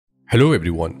Hello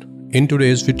everyone. In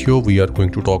today's video, we are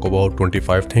going to talk about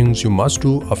 25 things you must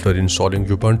do after installing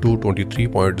Ubuntu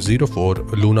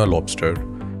 23.04 Lunar Lobster.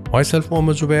 Myself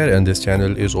Mohammed Zubair, and this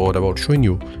channel is all about showing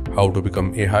you how to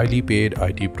become a highly paid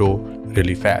IT pro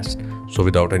really fast. So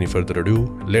without any further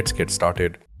ado, let's get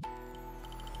started.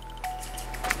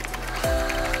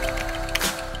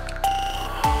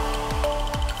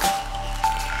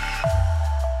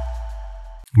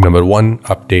 Number 1.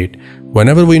 Update.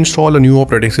 Whenever we install a new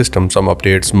operating system, some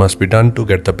updates must be done to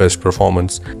get the best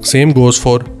performance. Same goes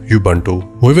for Ubuntu.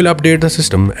 We will update the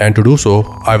system, and to do so,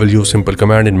 I will use simple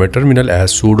command in my terminal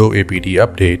as sudo apt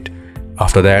update.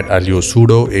 After that, I'll use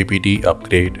sudo apt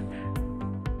upgrade.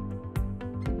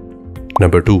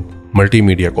 Number 2.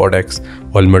 Multimedia Codecs.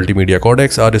 While multimedia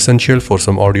codecs are essential for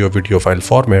some audio-video file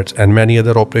formats and many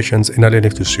other operations in a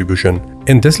Linux distribution.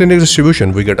 In this Linux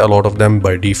distribution, we get a lot of them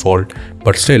by default,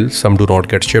 but still some do not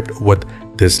get shipped with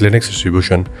this Linux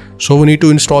distribution. So we need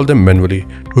to install them manually.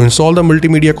 To install the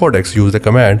multimedia codecs, use the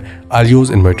command I'll use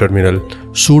in my terminal,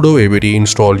 sudo apt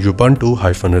install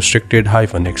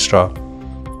ubuntu-restricted-extra.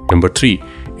 Number 3.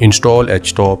 Install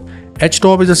Htop.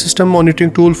 Htop is a system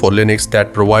monitoring tool for Linux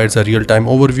that provides a real-time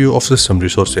overview of system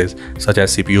resources such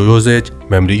as CPU usage,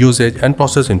 memory usage, and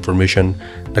process information.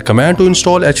 The command to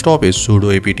install Htop is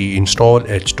sudo apt install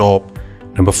Htop.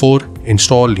 Number 4.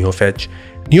 Install NeoFetch.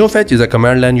 NeoFetch is a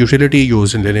command line utility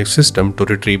used in Linux system to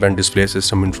retrieve and display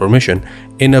system information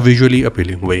in a visually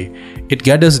appealing way. It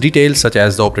gathers details such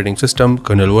as the operating system,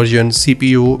 kernel version,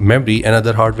 CPU, memory, and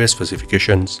other hardware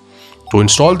specifications. To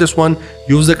install this one,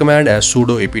 use the command as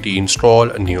sudo apt install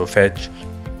NeoFetch.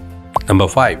 Number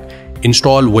 5.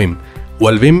 Install Vim.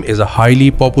 Well, Vim is a highly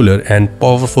popular and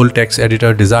powerful text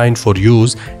editor designed for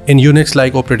use in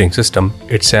Unix-like operating system.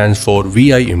 It stands for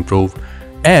VI Improved,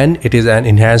 and it is an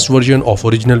enhanced version of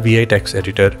original VI text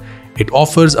editor. It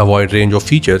offers a wide range of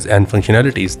features and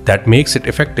functionalities that makes it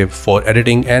effective for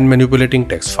editing and manipulating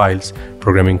text files,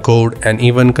 programming code, and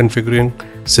even configuring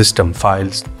system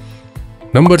files.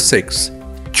 Number 6.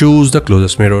 Choose the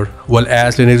closest mirror. Well,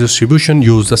 as Linux distribution,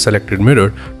 use the selected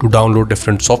mirror to download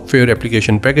different software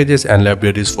application packages and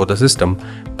libraries for the system,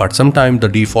 but sometimes the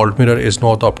default mirror is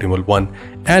not the optimal one,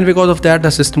 and because of that the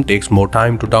system takes more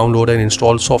time to download and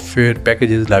install software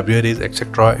packages, libraries,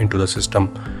 etc. into the system.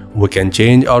 We can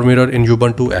change our mirror in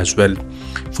Ubuntu as well.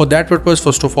 For that purpose,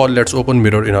 first of all, let's open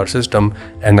mirror in our system,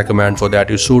 and the command for that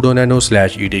is sudo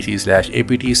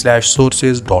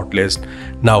nano/etc/apt/sources.list.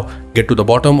 Now get to the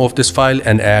bottom of this file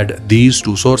and add these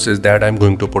two sources that I'm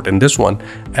going to put in this one,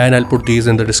 and I'll put these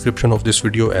in the description of this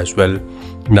video as well.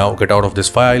 Now get out of this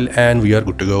file and we are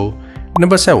good to go.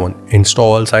 Number 7.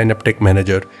 Install Synpatic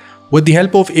Manager. With the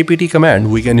help of apt command,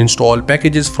 we can install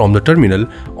packages from the terminal.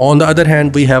 On the other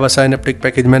hand, we have a Synpatic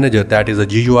Package Manager that is a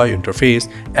GUI interface,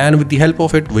 and with the help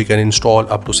of it, we can install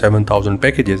up to 7,000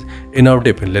 packages in our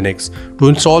dip in Linux. To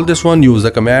install this one, use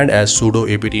the command as sudo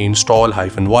apt install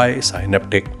 -y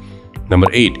Synpatic. Number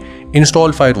 8.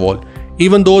 Install Firewall.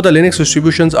 Even though the Linux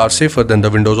distributions are safer than the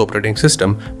Windows operating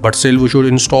system, but still we should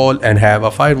install and have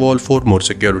a firewall for more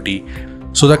security.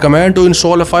 So the command to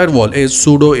install a firewall is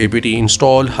sudo apt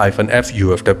install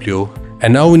 -ufw,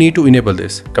 and now we need to enable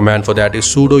this. Command for that is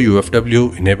sudo ufw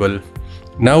enable.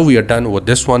 Now we are done with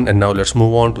this one, and now let's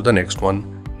move on to the next one.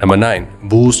 Number 9.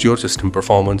 Boost your system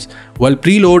performance. Well,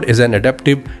 preload is an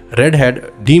adaptive Red Hat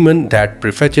daemon that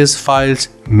prefetches files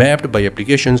mapped by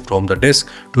applications from the disk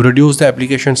to reduce the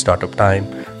application startup time,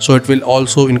 so it will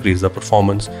also increase the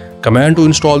performance. Command to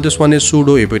install this one is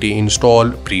sudo apt install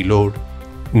preload.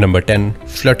 Number 10.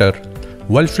 Flutter.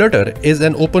 Well, Flutter is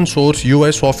an open source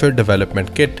UI software development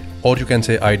kit, or you can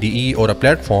say IDE, or a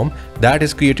platform that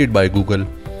is created by Google.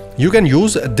 You can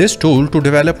use this tool to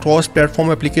develop cross-platform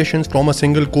applications from a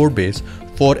single code base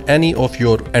for any of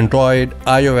your Android,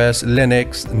 iOS, Linux,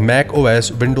 Mac OS,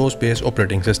 Windows-based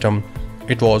operating system.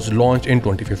 It was launched in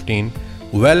 2015.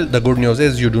 Well, the good news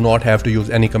is you do not have to use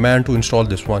any command to install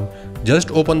this one. Just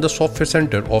open the software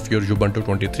center of your Ubuntu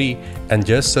 23 and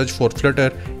just search for Flutter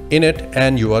in it,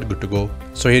 and you are good to go.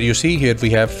 So here you see, here we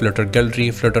have Flutter Gallery,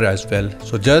 Flutter as well.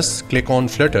 So just click on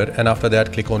Flutter, and after that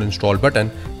click on install button.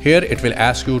 Here it will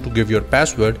ask you to give your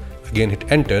password. Again hit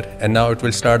enter, and now it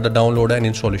will start the download and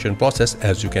installation process,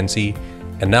 as you can see.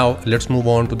 And now let's move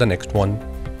on to the next one.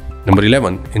 Number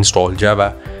 11. Install Java.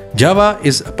 Java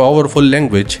is a powerful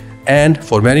language, and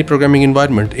for many programming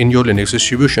environment in your Linux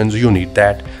distributions you need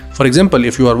that. For example,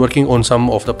 if you are working on some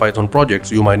of the Python projects,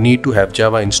 you might need to have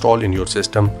Java installed in your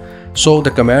system. So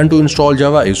the command to install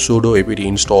Java is sudo apt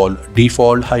install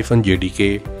default-jdk.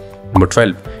 Number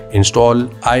 12. Install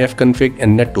Ifconfig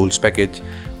and NetTools package.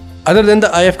 Other than the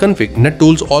Ifconfig,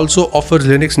 NetTools also offers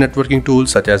Linux networking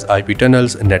tools such as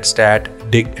iptunnels, netstat,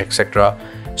 dig, etc.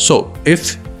 So,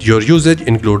 if your usage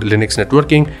includes Linux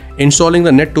networking, installing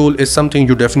the NetTool is something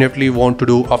you definitely want to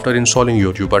do after installing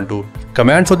your Ubuntu.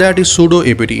 Command for that is sudo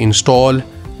apt install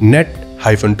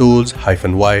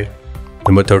net-tools-y.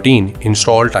 Number 13.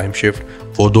 Install Timeshift.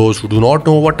 For those who do not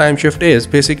know what Timeshift is,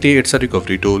 basically it's a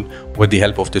recovery tool. With the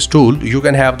help of this tool, you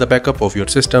can have the backup of your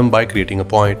system by creating a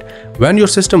point. When your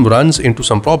system runs into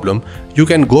some problem, you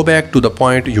can go back to the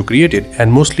point you created,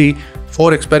 and mostly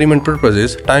for experiment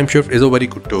purposes, Timeshift is a very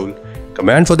good tool.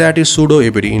 Command for that is sudo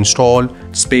apt install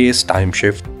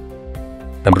 -timeshift.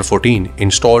 Number 14.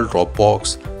 Install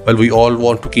Dropbox. Well, we all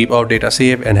want to keep our data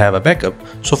safe and have a backup.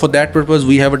 So for that purpose,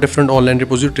 we have a different online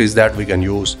repositories that we can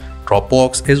use.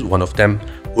 Dropbox is one of them.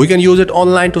 We can use it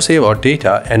online to save our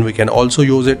data, and we can also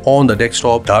use it on the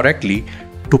desktop directly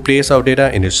to place our data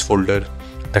in its folder.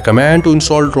 The command to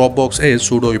install Dropbox is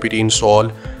sudo apt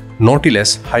install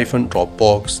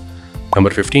nautilus-dropbox.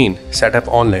 Number 15. Set up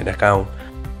online account.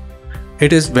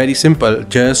 It is very simple.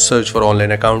 Just search for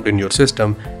online account in your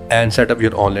system and set up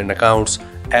your online accounts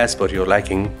as per your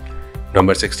liking.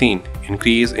 Number 16.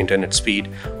 Increase internet speed.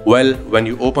 Well, when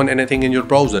you open anything in your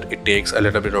browser, it takes a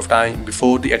little bit of time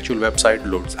before the actual website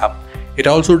loads up. It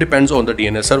also depends on the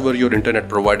DNS server your internet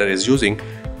provider is using.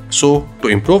 So, to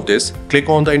improve this, click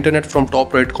on the internet from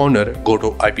top right corner, go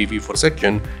to IPv4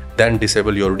 section, then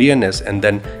disable your DNS and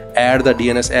then add the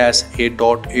DNS as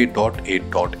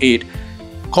 8.8.8.8,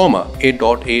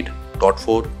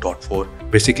 8.8.4.4.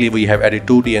 Basically, we have added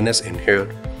 2 DNS in here.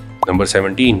 Number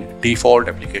 17. Default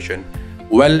application.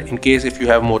 Well, in case if you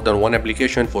have more than one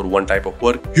application for one type of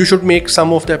work, you should make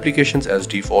some of the applications as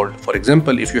default. For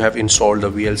example, if you have installed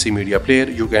the VLC media player,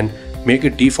 you can make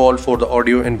it default for the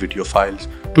audio and video files.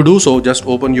 To do so, just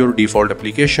open your default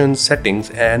applications settings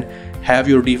and have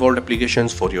your default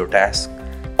applications for your task.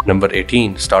 Number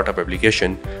 18. Startup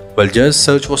application. Well, just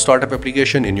search for startup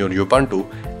application in your Ubuntu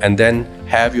and then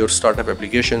have your startup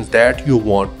applications that you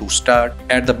want to start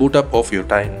at the boot up of your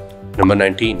time. Number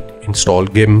 19. Install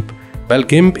Gimp. Well,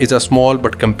 Gimp is a small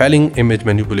but compelling image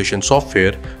manipulation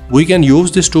software. We can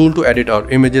use this tool to edit our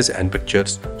images and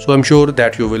pictures. So I'm sure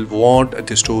that you will want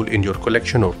this tool in your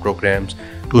collection of programs.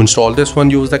 To install this one,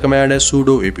 use the command as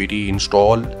sudo apt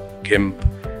install Gimp.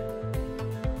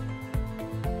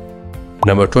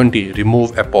 Number 20.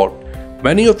 Remove Apport.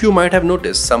 Many of you might have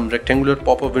noticed some rectangular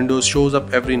pop-up windows shows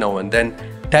up every now and then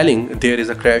telling there is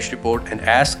a crash report and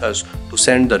ask us to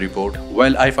send the report.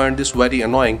 Well, I find this very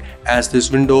annoying as this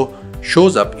window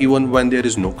shows up even when there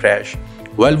is no crash.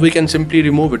 Well, we can simply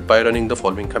remove it by running the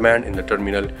following command in the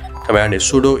terminal. Command is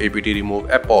sudo apt remove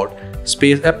apport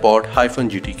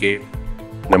 -apport-gtk.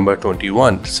 Number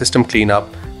 21. System cleanup.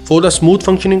 For the smooth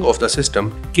functioning of the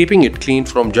system, keeping it clean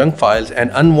from junk files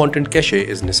and unwanted cache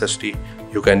is necessary.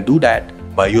 You can do that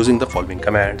by using the following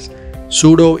commands.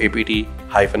 Sudo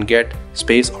apt-get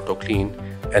 --autoclean,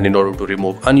 and in order to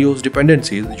remove unused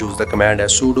dependencies, use the command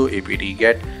as sudo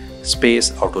apt-get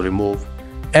 --autoremove,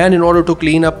 and in order to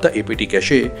clean up the apt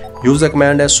cache, use the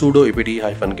command as sudo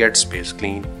apt-get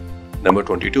 --clean. Number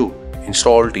 22.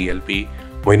 Install TLP.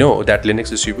 We know that Linux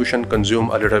distribution consume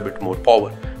a little bit more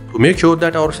power. To make sure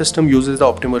that our system uses the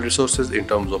optimal resources in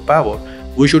terms of power,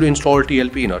 we should install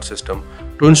TLP in our system.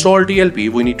 To install TLP,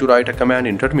 we need to write a command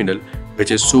in terminal,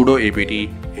 which is sudo apt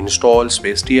install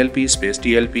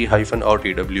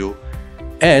 -TLP-TLP-RTW,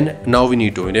 and now we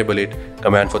need to enable it.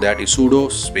 Command for that is sudo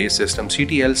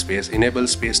systemctl enable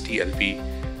TLP.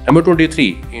 Number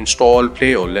 23. Install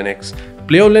Playonlinux.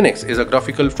 Playonlinux is a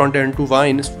graphical front-end to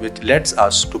Wine which lets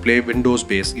us to play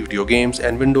Windows-based video games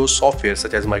and Windows software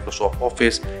such as Microsoft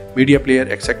Office, Media Player,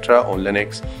 etc. on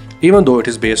Linux. Even though it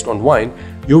is based on Wine,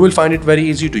 you will find it very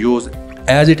easy to use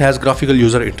as it has graphical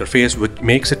user interface which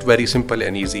makes it very simple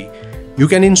and easy. You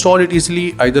can install it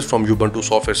easily either from Ubuntu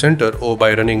Software Center or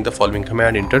by running the following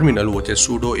command in terminal, which is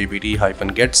sudo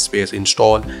apt-get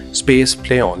install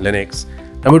Playonlinux.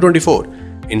 Number 24.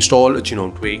 Install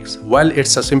Gnome tweaks. Well,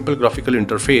 it's a simple graphical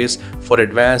interface for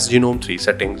advanced Gnome 3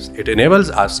 settings. It enables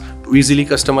us to easily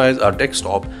customize our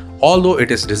desktop. Although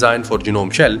it is designed for Gnome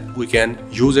shell, we can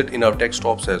use it in our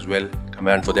desktops as well.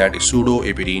 Command for that is sudo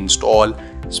apt install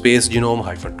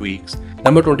gnome-tweaks.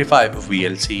 Number 25.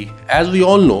 VLC. As we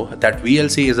all know that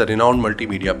VLC is a renowned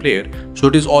multimedia player, so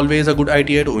it is always a good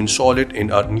idea to install it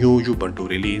in our new Ubuntu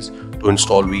release. To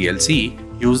install VLC,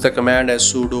 use the command as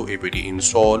sudo apt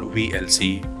install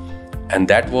VLC. And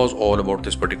that was all about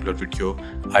this particular video.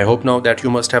 I hope now that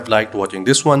you must have liked watching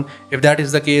this one. If that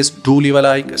is the case, do leave a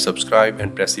like, subscribe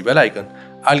and press the bell icon.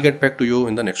 I'll get back to you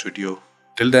in the next video.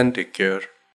 Till then, take care.